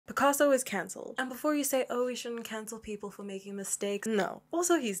Picasso is cancelled. And before you say, oh, we shouldn't cancel people for making mistakes, no.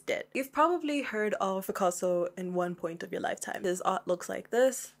 Also, he's dead. You've probably heard of Picasso in one point of your lifetime. His art looks like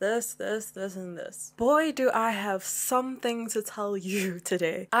this, this, and this. Boy, do I have something to tell you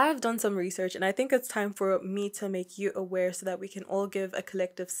today. I've done some research and I think it's time for me to make you aware so that we can all give a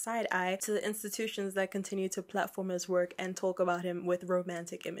collective side eye to the institutions that continue to platform his work and talk about him with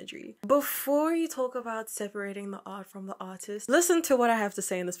romantic imagery. Before you talk about separating the art from the artist, listen to what I have to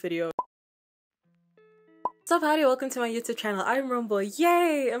say in this video. What's up, howdy, welcome to my YouTube channel. I'm Rumbo,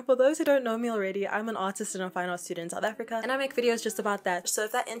 yay! And for those who don't know me already, I'm an artist and a fine art student in South Africa, and I make videos just about that. So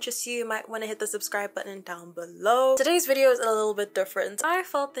if that interests you, you might want to hit the subscribe button down below. Today's video is a little bit different. I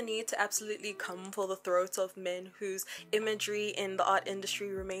felt the need to absolutely come for the throats of men whose imagery in the art industry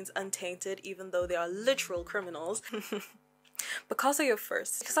remains untainted, even though they are literal criminals. Picasso, you're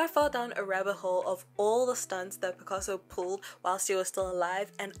first. Because I fell down a rabbit hole of all the stunts that Picasso pulled whilst he was still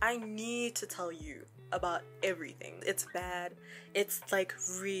alive, and I need to tell you about everything. It's bad. It's like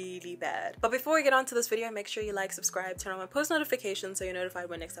really bad. But before we get on to this video, make sure you like, subscribe, turn on my post notifications so you're notified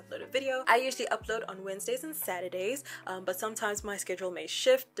when next upload a video. I usually upload on Wednesdays and Saturdays, but sometimes my schedule may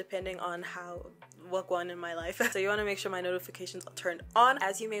shift depending on what going in my life. So you want to make sure my notifications are turned on.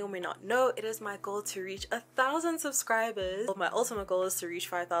 As you may or may not know, it is my goal to reach 1,000 subscribers. Well, my ultimate goal is to reach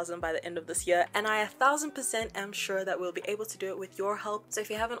 5,000 by the end of this year, and I 1,000% am sure that we'll be able to do it with your help. So if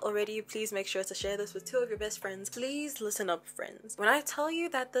you haven't already, please make sure to share this with 2 of your best friends. Please listen up, friends. When I tell you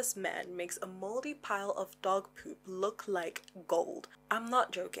that this man makes a moldy pile of dog poop look like gold, I'm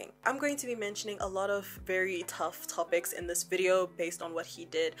not joking. I'm going to be mentioning a lot of very tough topics in this video based on what he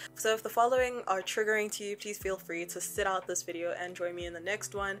did. So if the following are triggering to you, please feel free to sit out this video and join me in the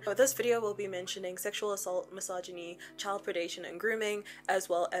next one. But this video will be mentioning sexual assault, misogyny, child predation and grooming, as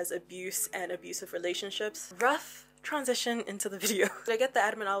well as abuse and abusive relationships. Rough transition into the video. To get the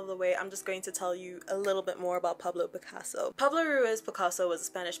admin out of the way, I'm just going to tell you a little bit more about Pablo Picasso. Pablo Ruiz Picasso was a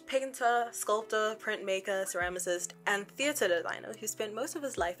Spanish painter, sculptor, printmaker, ceramicist, and theater designer who spent most of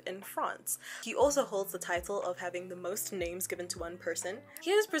his life in France. He also holds the title of having the most names given to one person. He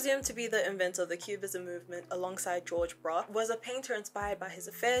is presumed to be the inventor of the Cubism movement alongside George Braque, was a painter inspired by his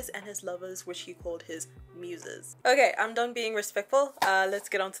affairs and his lovers, which he called his muses. Okay, I'm done being respectful. Let's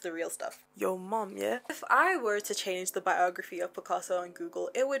get on to the real stuff. Yo mom, yeah? If I were to change the biography of Picasso on Google,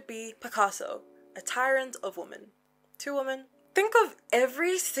 it would be Picasso, a tyrant of women. 2 women. Think of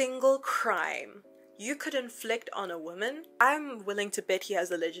every single crime you could inflict on a woman. I'm willing to bet he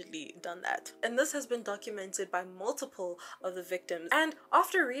has allegedly done that. And this has been documented by multiple of the victims. And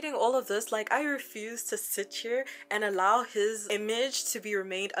after reading all of this, like, I refuse to sit here and allow his image to be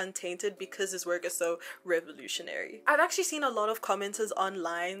remained untainted because his work is so revolutionary. I've actually seen a lot of commenters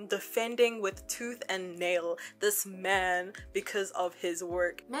online defending with tooth and nail this man because of his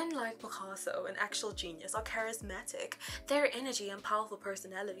work. Men like Picasso, an actual genius, are charismatic. Their energy and powerful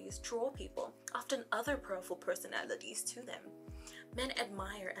personalities draw people, often other powerful personalities, to them. Men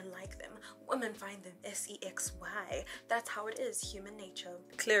admire and like them. Women find them sexy. That's how it is, human nature.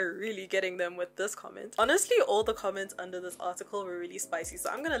 Claire really getting them with this comment. Honestly, all the comments under this article were really spicy, so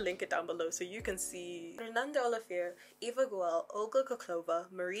I'm gonna link it down below so you can see. Fernanda Olivier, Eva Guel, Olga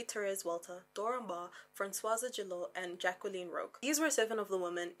Koklova, Marie-Therese Walter, Dora Mba, Françoise Gillot, and Jacqueline Roque. These were 7 of the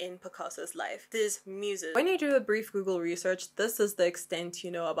women in Picasso's life, his muses. When you do a brief Google research, this is the extent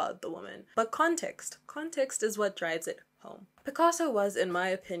you know about the woman. But context is what drives it home. Picasso was, in my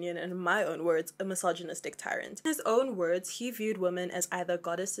opinion and in my own words, a misogynistic tyrant. In his own words, he viewed women as either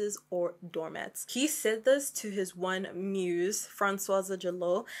goddesses or doormats. He said this to his one muse, Françoise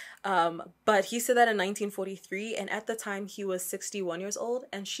Gillot, but he said that in 1943, and at the time he was 61 years old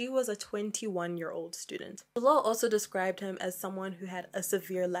and she was a 21-year-old student. Gillot also described him as someone who had a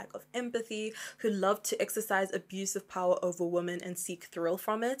severe lack of empathy, who loved to exercise abusive power over women and seek thrill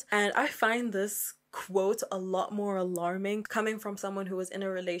from it. And I find this quote a lot more alarming coming from someone who was in a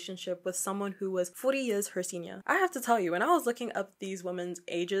relationship with someone who was 40 years her senior. I have to tell you, when I was looking up these women's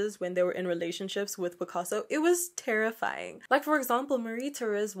ages when they were in relationships with Picasso, it was terrifying. Like, for example,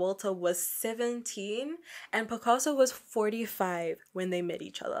 Marie-Therese Walter was 17 and Picasso was 45 when they met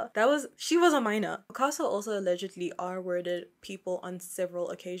each other. She was a minor. Picasso also allegedly R-worded people on several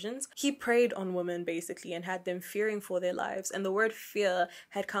occasions. He preyed on women basically and had them fearing for their lives, and the word fear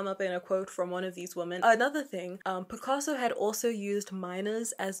had come up in a quote from one of these women. Another thing, Picasso had also used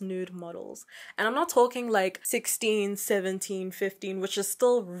minors as nude models. And I'm not talking like 16, 17, 15, which is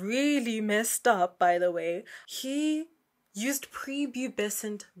still really messed up, by the way. He used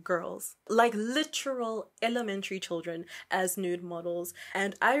prepubescent girls, like literal elementary children, as nude models.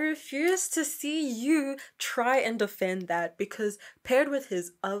 And I refuse to see you try and defend that, because paired with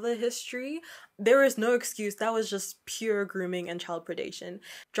his other history, there is no excuse. That was just pure grooming and child predation.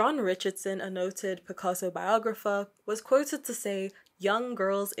 John Richardson, a noted Picasso biographer, was quoted to say, "Young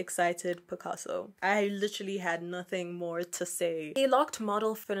girls excited Picasso." I literally had nothing more to say. He locked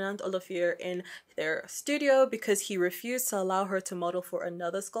model Fernand Olivier in their studio because he refused to allow her to model for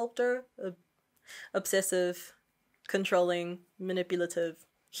another sculptor. Obsessive, controlling, manipulative.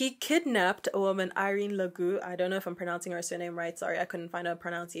 He kidnapped a woman, Irene Lagu. I don't know if I'm pronouncing her surname right. Sorry, I couldn't find a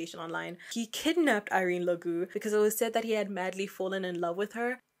pronunciation online. He kidnapped Irene Lagu because it was said that he had madly fallen in love with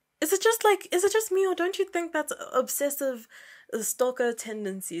her. Is it just me, or don't you think that's obsessive stalker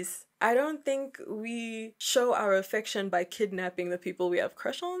tendencies? I don't think we show our affection by kidnapping the people we have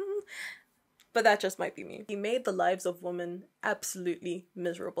crush on, but that just might be me. He made the lives of women absolutely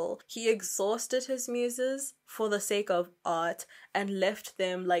miserable. He exhausted his muses for the sake of art and left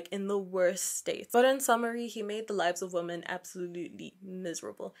them like in the worst state. But in summary, he made the lives of women absolutely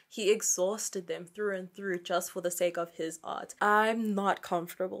miserable. He exhausted them through and through just for the sake of his art. I'm not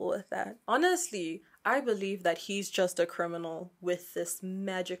comfortable with that. Honestly, I believe that he's just a criminal with this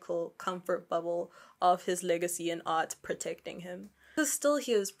magical comfort bubble of his legacy and art protecting him. Still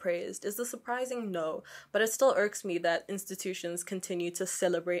he is praised. Is this surprising? No, but it still irks me that institutions continue to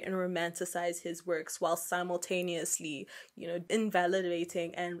celebrate and romanticize his works while simultaneously,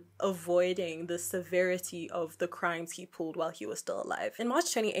 invalidating and avoiding the severity of the crimes he pulled while he was still alive. In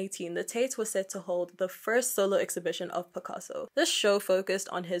March 2018, the Tate was set to hold the first solo exhibition of Picasso. This show focused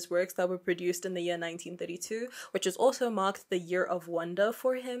on his works that were produced in the year 1932, which is also marked the year of wonder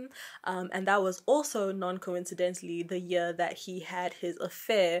for him, and that was also non-coincidentally the year that he had his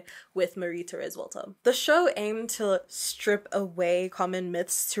affair with Marie-Thérèse Walter. The show aimed to strip away common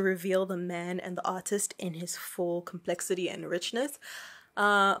myths to reveal the man and the artist in his full complexity and richness.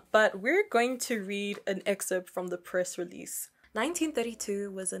 But we're going to read an excerpt from the press release.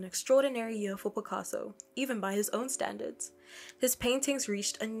 1932 was an extraordinary year for Picasso, even by his own standards. His paintings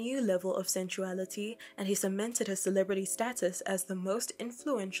reached a new level of sensuality, and he cemented his celebrity status as the most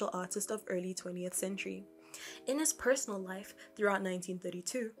influential artist of early 20th century. In his personal life throughout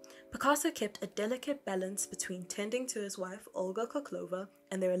 1932, Picasso kept a delicate balance between tending to his wife Olga Koklova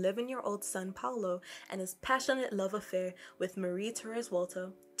and their 11-year-old son Paolo, and his passionate love affair with Marie-Thérèse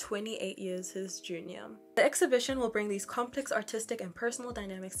Walter, 28 years his junior. The exhibition will bring these complex artistic and personal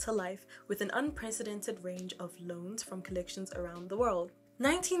dynamics to life with an unprecedented range of loans from collections around the world.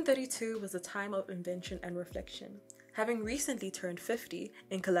 1932 was a time of invention and reflection. Having recently turned 50,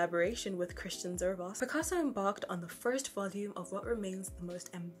 in collaboration with Christian Zervos, Picasso embarked on the first volume of what remains the most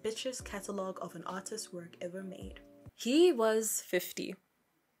ambitious catalogue of an artist's work ever made. He was 50.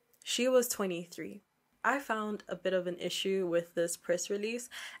 She was 23. I found a bit of an issue with this press release,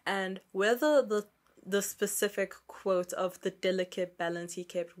 and whether the specific quote of the delicate balance he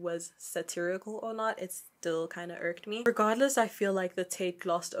kept was satirical or not, it still kind of irked me. Regardless, I feel like the Tate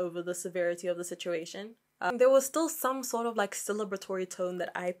glossed over the severity of the situation. There was still some sort of like celebratory tone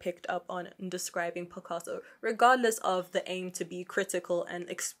that I picked up on in describing Picasso, regardless of the aim to be critical and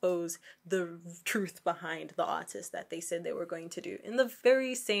expose the truth behind the artist that they said they were going to do in the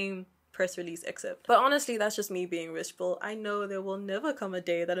very same press release excerpt. But honestly, that's just me being wishful. I know there will never come a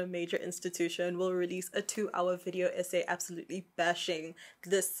day that a major institution will release a 2-hour video essay absolutely bashing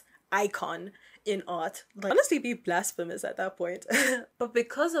this icon in art. Like, honestly, be blasphemous at that point. But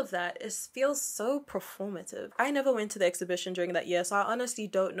because of that, it feels so performative. I never went to the exhibition during that year, so I honestly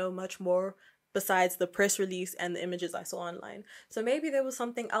don't know much more besides the press release and the images I saw online. So maybe there was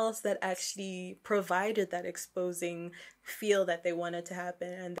something else that actually provided that exposing feel that they wanted to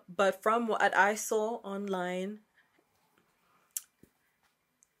happen. But from what I saw online,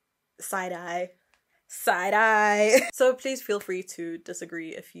 side-eye. So please feel free to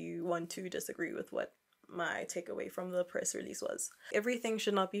disagree if you want to disagree with what my takeaway from the press release was. Everything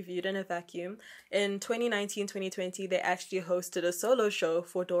should not be viewed in a vacuum. In 2019-2020, they actually hosted a solo show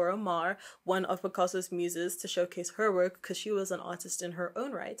for Dora Maar, one of Picasso's muses, to showcase her work because she was an artist in her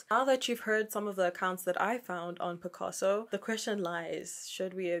own right. Now that you've heard some of the accounts that I found on Picasso, the question lies,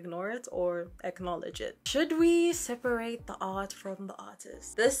 should we ignore it or acknowledge it? Should we separate the art from the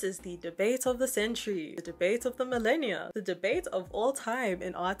artist? This is the debate of the century, the debate of the millennia, the debate of all time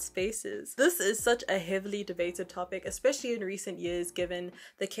in art spaces. This is such a heavy heavily debated topic, especially in recent years, given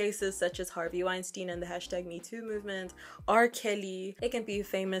the cases such as Harvey Weinstein and the hashtag #MeToo movement, R. Kelly. It can be a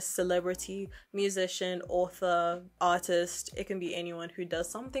famous celebrity, musician, author, artist. It can be anyone who does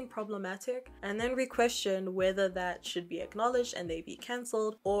something problematic, and then we question whether that should be acknowledged and they be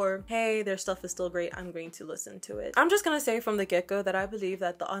cancelled, or hey, their stuff is still great, I'm going to listen to it. I'm just gonna say from the get-go that I believe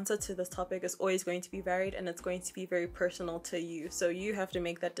that the answer to this topic is always going to be varied, and it's going to be very personal to you, so you have to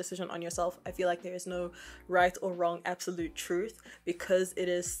make that decision on yourself. I feel like there is no right or wrong absolute truth because it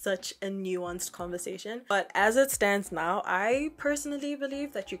is such a nuanced conversation. But as it stands now, I personally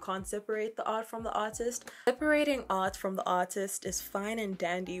believe that you can't separate the art from the artist. Separating art from the artist is fine and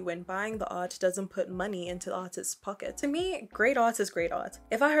dandy when buying the art doesn't put money into the artist's pocket. To me, great art is great art.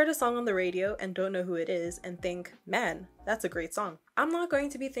 If I heard a song on the radio and don't know who it is and think, man, that's a great song, I'm not going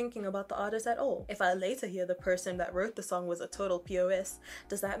to be thinking about the artist at all. If I later hear the person that wrote the song was a total POS,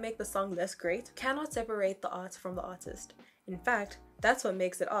 does that make the song less great? Cannot separate the art from the artist. In fact, that's what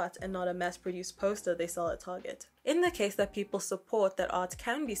makes it art and not a mass-produced poster they sell at Target. In the case that people support that art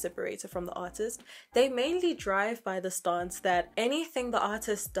can be separated from the artist, they mainly drive by the stance that anything the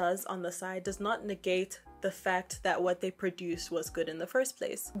artist does on the side does not negate the fact that what they produced was good in the first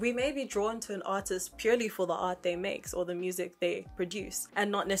place. We may be drawn to an artist purely for the art they make or the music they produce, and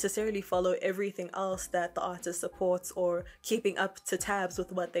not necessarily follow everything else that the artist supports or keeping up to tabs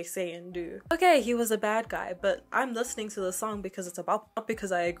with what they say and do. Okay, he was a bad guy, but I'm listening to the song because it's about, not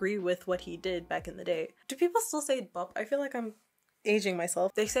because I agree with what he did back in the day. Do people still say bop? I feel like I'm aging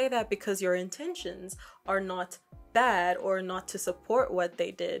myself. They say that because your intentions are not bad or not to support what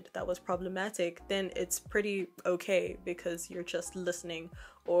they did that was problematic, then it's pretty okay because you're just listening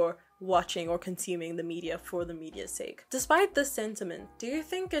or watching or consuming the media for the media's sake. Despite this sentiment, do you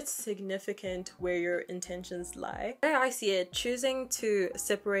think it's significant where your intentions lie? The way I see it, choosing to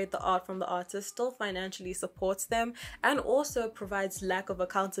separate the art from the artist still financially supports them and also provides lack of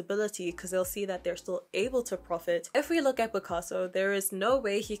accountability because they'll see that they're still able to profit. If we look at Picasso, there is no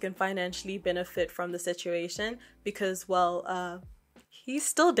way he can financially benefit from the situation because, well, he's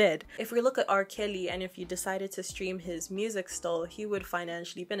still dead. If we look at R. Kelly, and if you decided to stream his music still, he would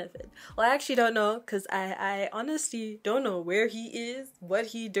financially benefit. Well, I actually don't know because I honestly don't know where he is, what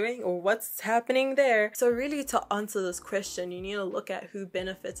he's doing, or what's happening there. So really, to answer this question, you need to look at who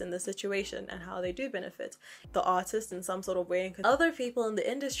benefits in the situation and how they do benefit. The artist in some sort of way, and other people in the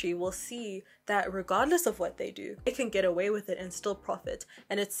industry will see that regardless of what they do, they can get away with it and still profit.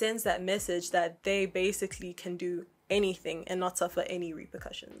 And it sends that message that they basically can do anything and not suffer any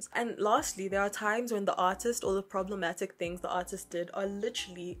repercussions. And lastly, there are times when the artist or the problematic things the artist did are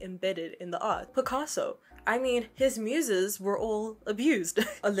literally embedded in the art. Picasso, I mean, his muses were all abused,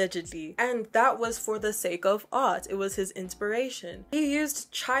 allegedly, and that was for the sake of art. It was his inspiration. He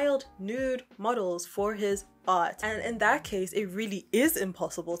used child nude models for his art, and in that case, it really is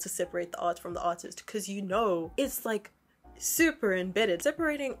impossible to separate the art from the artist because you know it's like super embedded.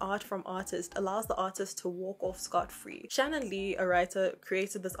 Separating art from artist allows the artist to walk off scot-free. Shannon Lee, a writer,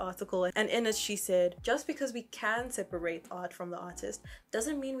 created this article, and in it she said, just because we can separate art from the artist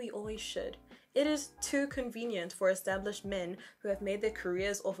doesn't mean we always should. It is too convenient for established men who have made their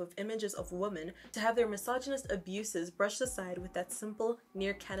careers off of images of women to have their misogynist abuses brushed aside with that simple,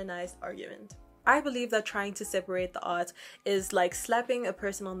 near-canonized argument. I believe that trying to separate the art is like slapping a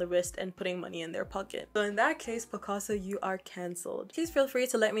person on the wrist and putting money in their pocket. So in that case, Picasso, you are cancelled. Please feel free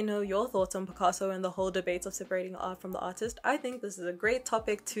to let me know your thoughts on Picasso and the whole debate of separating art from the artist. I think this is a great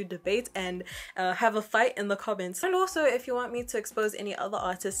topic to debate and have a fight in the comments. And also, if you want me to expose any other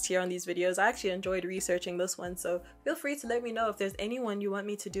artists here on these videos, I actually enjoyed researching this one, so feel free to let me know if there's anyone you want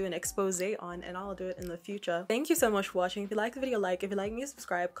me to do an expose on, and I'll do it in the future. Thank you so much for watching. If you like the video, like. If you like me,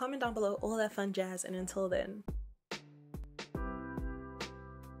 subscribe, comment down below, all that fun jazz, and until then.